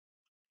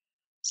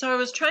So I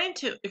was trying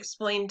to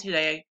explain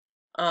today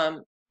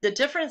the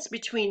difference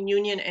between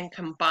union and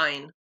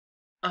combine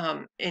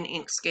in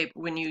Inkscape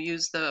when you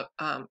use the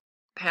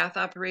path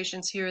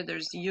operations here.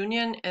 There's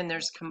union and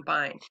there's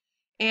combine.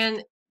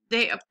 And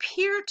they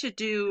appear to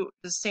do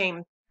the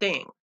same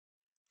thing.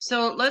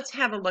 So let's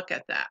have a look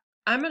at that.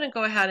 I'm going to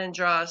go ahead and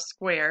draw a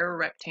square, a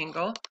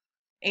rectangle,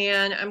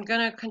 and I'm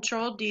going to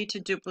Control D to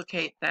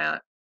duplicate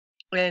that.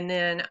 And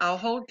then I'll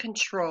hold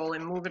Control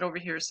and move it over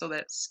here so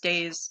that it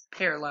stays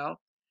parallel.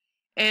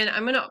 And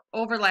I'm going to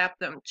overlap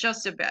them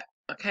just a bit,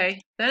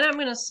 okay? Then I'm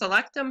going to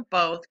select them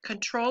both,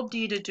 Control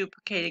D to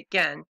duplicate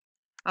again.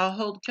 I'll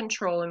hold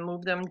Control and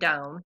move them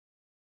down.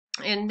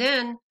 And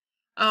then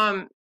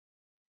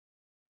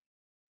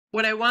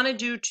what I want to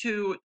do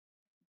to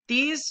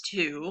these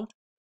two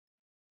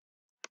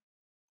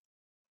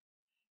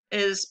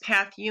is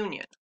path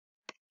union.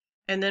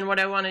 And then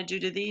what I want to do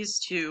to these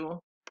two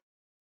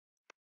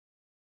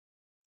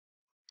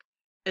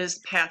is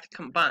path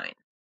combine.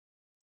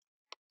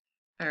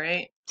 All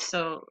right,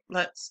 so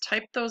let's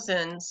type those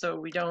in so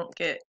we don't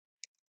get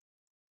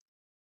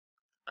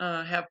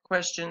have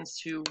questions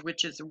to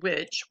which is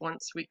which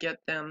once we get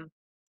them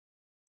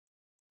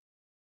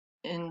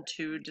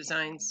into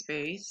design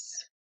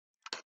space.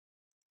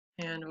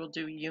 And we'll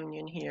do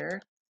union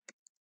here.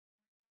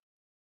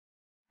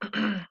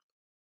 Not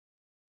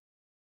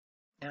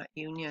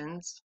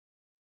unions,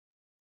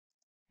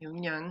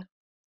 union.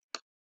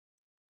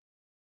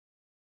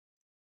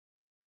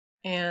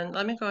 And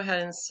let me go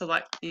ahead and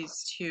select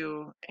these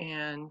two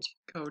and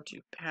go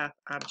to path,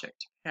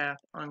 object, path,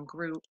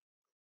 ungroup,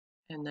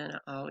 and then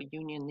I'll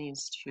union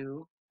these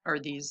two, or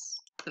this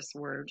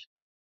word,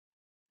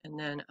 and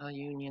then I'll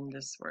union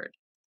this word.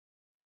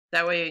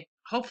 That way,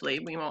 hopefully,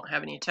 we won't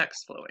have any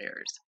text flow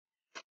errors.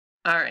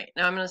 All right,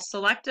 now I'm going to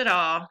select it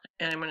all,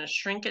 and I'm going to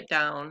shrink it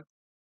down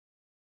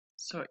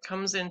so it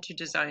comes into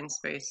design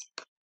space.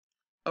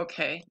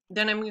 Okay,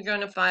 then I'm going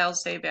to file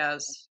save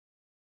as.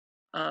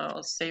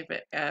 I'll save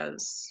it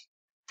as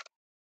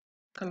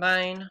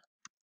combine,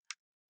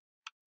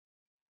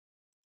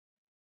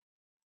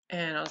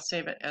 and I'll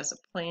save it as a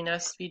plain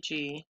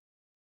SVG.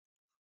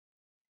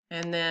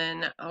 And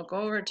then I'll go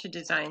over to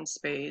design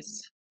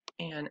space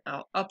and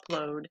I'll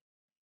upload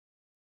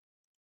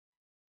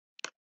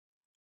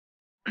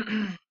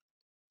the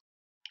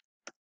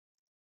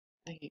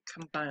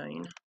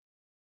combine,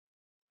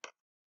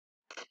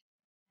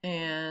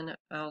 and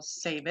I'll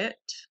save it,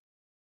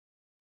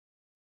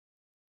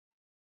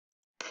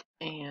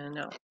 and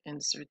I'll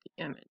insert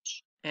the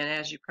image. And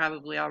as you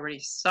probably already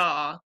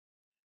saw,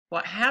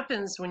 what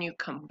happens when you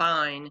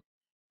combine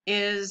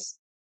is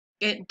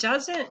it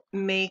doesn't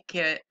make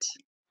it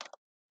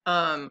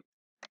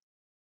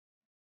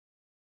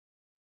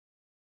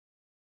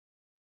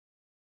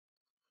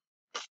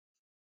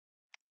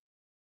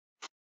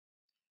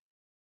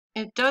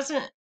it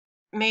doesn't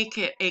make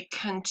it a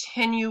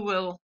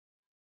continual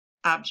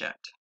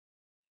object,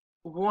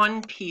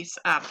 one piece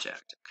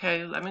object.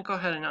 Okay, let me go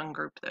ahead and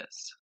ungroup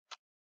this.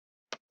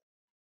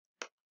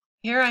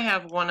 Here I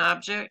have one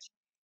object.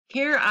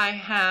 Here I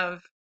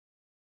have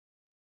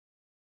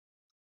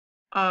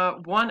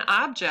one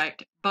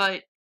object,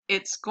 but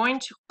it's going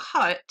to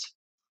cut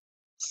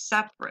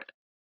separate.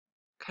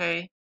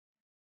 Okay,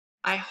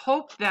 I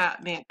hope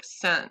that makes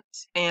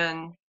sense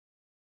and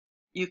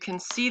you can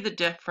see the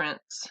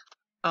difference.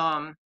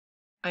 I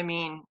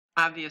mean,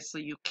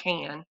 obviously you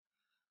can.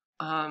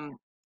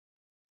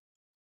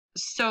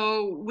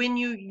 So when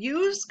you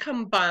use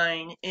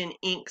combine in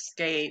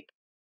Inkscape,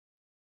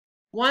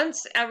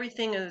 once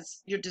everything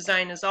is, your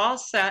design is all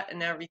set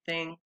and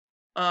everything,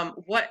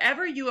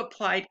 whatever you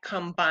applied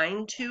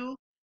combine to,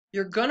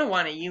 you're going to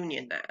want to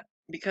union that.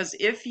 Because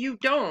if you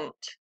don't,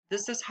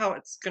 this is how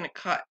it's going to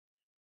cut.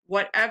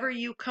 Whatever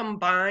you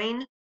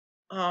combine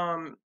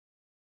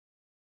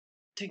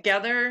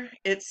together,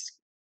 it's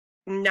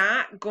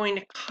not going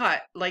to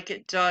cut like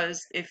it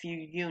does if you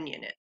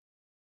union it.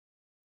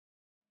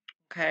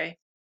 Okay,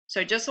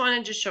 so I just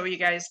wanted to show you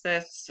guys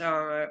this.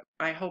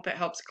 I hope it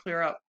helps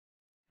clear up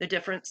the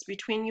difference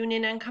between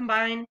union and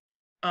combine.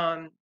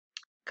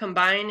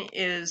 Combine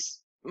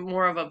is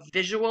more of a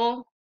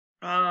visual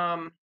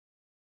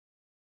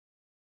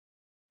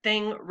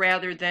thing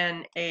rather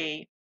than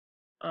a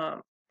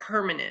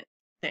permanent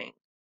thing,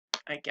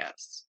 I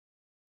guess.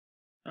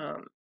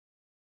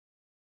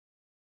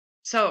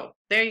 So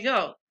there you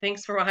go.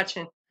 Thanks for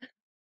watching.